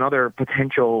that's another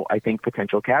potential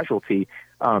casualty.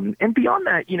 And beyond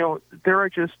that, there are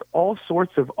just all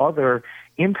sorts of other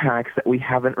impacts that we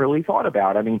haven't really thought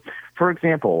about. I mean, for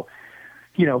example,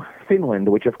 Finland,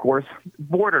 which of course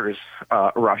borders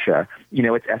Russia,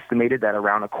 it's estimated that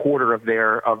around a quarter of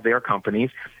their companies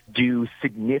do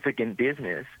significant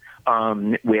business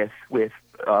with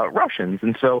Russians.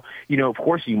 And so, of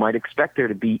course, you might expect there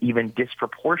to be even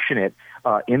disproportionate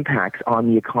impacts on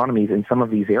the economies in some of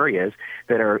these areas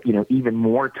that are, even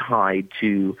more tied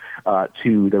to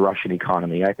the Russian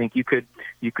economy. I think you could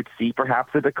see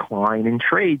perhaps a decline in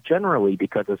trade generally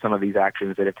because of some of these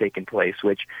actions that have taken place,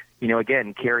 which,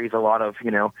 again, carries a lot of,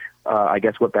 I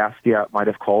guess what Bastiat might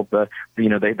have called the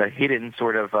hidden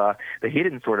sort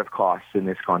of costs in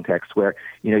this context, where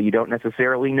you don't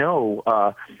necessarily know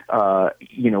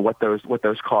what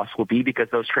those costs will be because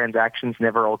those transactions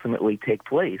never ultimately take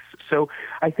place. So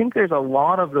I think there's a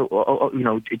lot of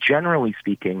generally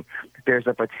speaking, there's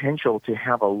a potential to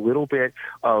have a little bit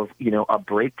of a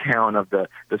breakdown of the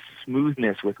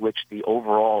smoothness with which the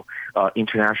overall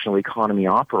international economy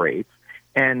operates.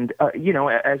 And,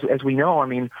 as we know, I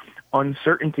mean,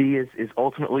 uncertainty is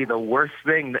ultimately the worst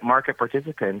thing that market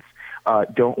participants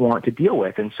don't want to deal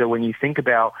with. And so when you think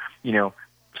about,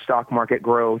 stock market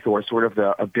growth or sort of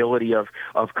the ability of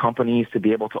companies to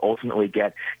be able to ultimately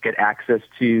get access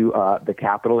to the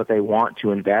capital that they want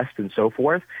to invest and so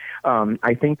forth,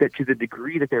 I think that to the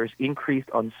degree that there's increased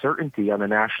uncertainty on the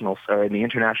national or in the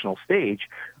international stage,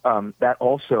 that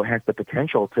also has the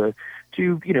potential to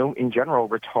in general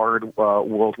retard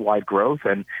worldwide growth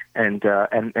and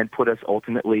put us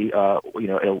ultimately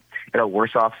at a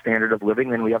worse off standard of living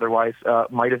than we otherwise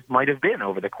might have been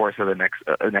over the course of the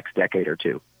next decade or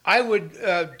two. I would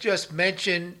just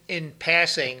mention in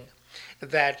passing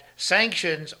that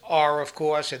sanctions are, of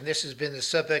course, and this has been the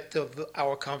subject of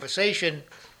our conversation,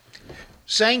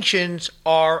 sanctions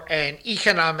are an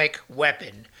economic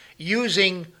weapon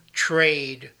using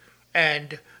trade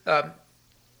and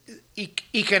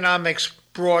economics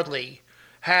broadly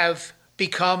have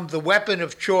become the weapon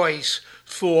of choice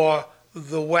for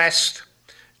the West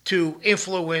to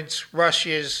influence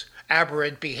Russia's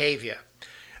aberrant behavior.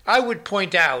 I would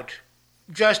point out,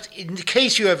 just in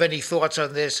case you have any thoughts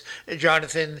on this,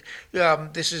 Jonathan,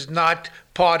 this is not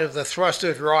part of the thrust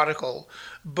of your article,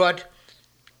 but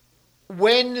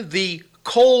when the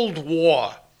Cold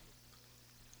War,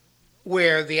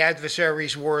 where the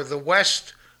adversaries were the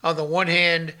West on the one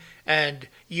hand and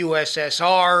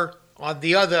USSR on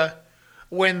the other,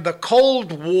 when the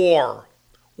Cold War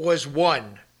was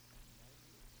won,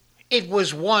 it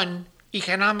was won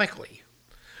economically.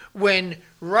 When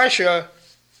Russia,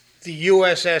 the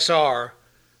USSR,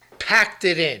 packed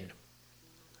it in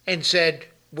and said,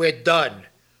 we're done,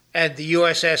 and the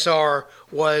USSR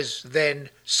was then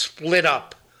split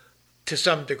up to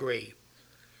some degree.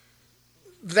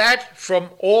 That, from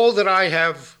all that I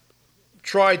have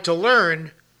tried to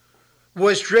learn,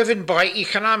 was driven by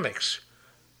economics.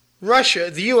 Russia,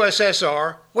 the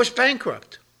USSR, was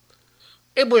bankrupt.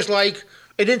 It was like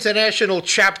an international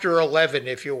Chapter 11,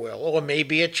 if you will, or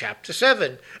maybe a Chapter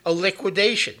 7, a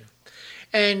liquidation.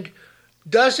 And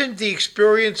doesn't the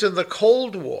experience in the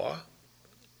Cold War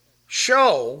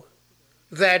show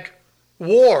that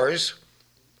wars,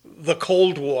 the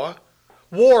Cold War,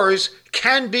 wars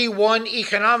can be won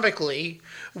economically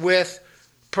with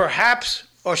perhaps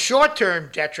a short-term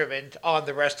detriment on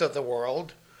the rest of the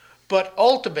world, but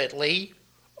ultimately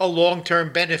a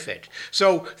long-term benefit.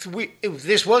 So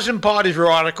this wasn't part of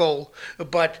your article,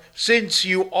 but since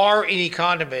you are an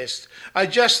economist, I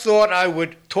just thought I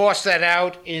would toss that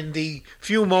out in the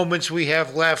few moments we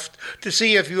have left to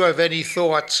see if you have any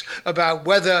thoughts about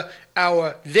whether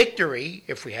our victory,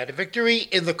 if we had a victory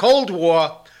in the Cold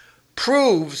War,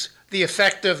 proves the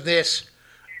effectiveness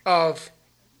of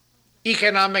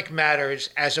economic matters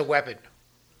as a weapon?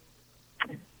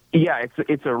 Yeah,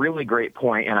 it's a really great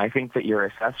point, and I think that your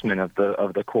assessment of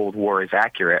the Cold War is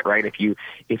accurate, right? If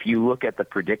you look at the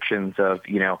predictions of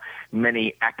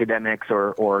many academics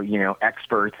or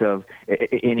experts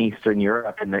in Eastern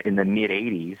Europe in the mid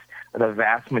 '80s, the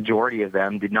vast majority of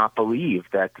them did not believe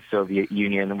that the Soviet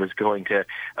Union was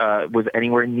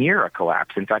anywhere near a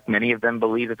collapse. In fact, many of them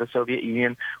believed that the Soviet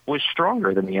Union was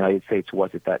stronger than the United States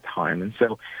was at that time. And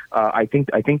so I think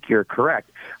you're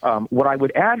correct. What I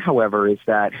would add, however, is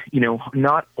that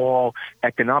not all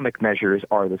economic measures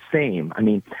are the same. I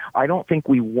mean, I don't think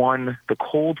we won the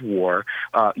Cold War,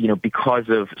 because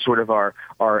of sort of our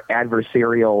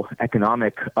adversarial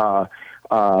economic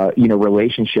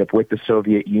relationship with the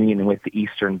Soviet Union and with the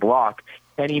Eastern Bloc,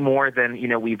 any more than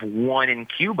we've won in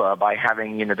Cuba by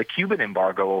having the Cuban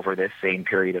embargo over this same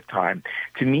period of time.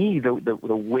 To me, the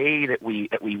way that we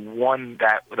won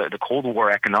the Cold War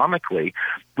economically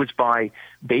was by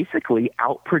basically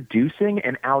outproducing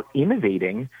and out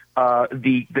innovating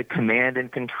the command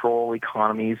and control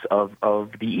economies of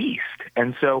the East.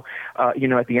 And so, at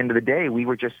the end of the day, we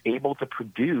were just able to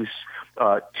produce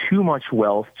too much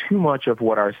wealth, too much of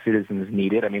what our citizens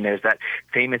needed. I mean, there's that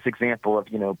famous example of,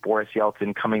 Boris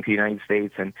Yeltsin coming to the United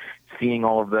States and seeing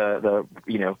all of the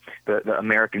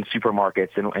American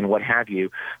supermarkets and what have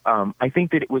you. I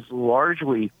think that it was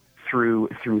largely through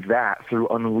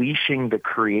unleashing the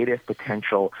creative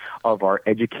potential of our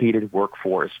educated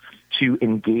workforce to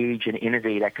engage and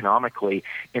innovate economically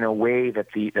in a way that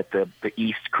the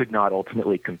East could not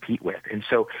ultimately compete with. And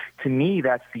so to me,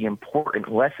 that's the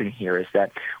important lesson here, is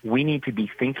that we need to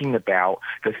be thinking about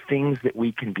the things that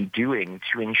we can be doing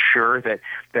to ensure that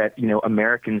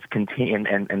Americans continue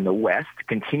and the West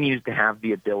continues to have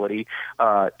the ability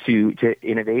to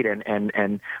innovate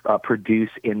and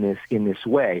produce in this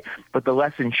way. But the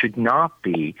lesson should not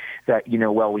be that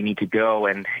we need to go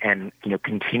and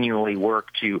continually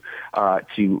work to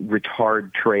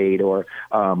retard trade or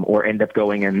end up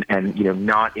going and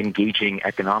not engaging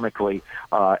economically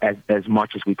as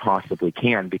much as we possibly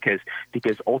can, because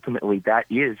ultimately that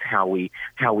is how we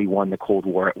won the Cold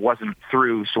War. It wasn't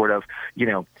through sort of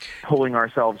pulling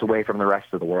ourselves away from the rest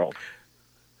of the world.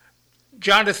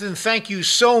 Jonathan, thank you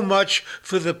so much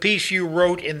for the piece you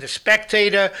wrote in The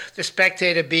Spectator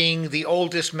being the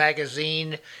oldest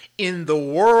magazine in the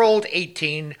world.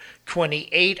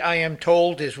 1828, I am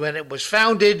told, is when it was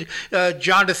founded.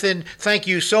 Jonathan, thank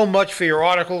you so much for your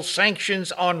article.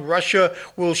 Sanctions on Russia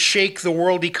will shake the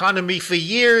world economy for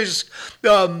years.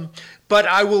 But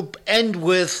I will end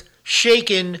with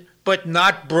shaken but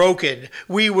not broken.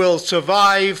 We will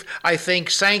survive. I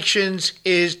think sanctions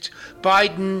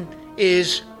Biden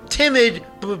is timid,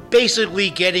 but basically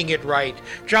getting it right.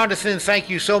 Jonathan, thank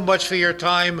you so much for your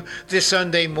time this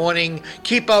Sunday morning.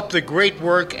 Keep up the great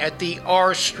work at the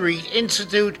R Street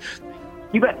Institute.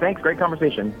 You bet. Thanks. Great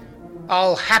conversation.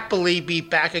 I'll happily be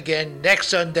back again next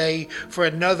Sunday for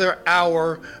another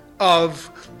hour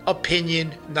of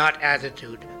opinion, not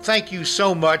attitude. Thank you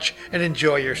so much, and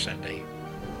enjoy your Sunday.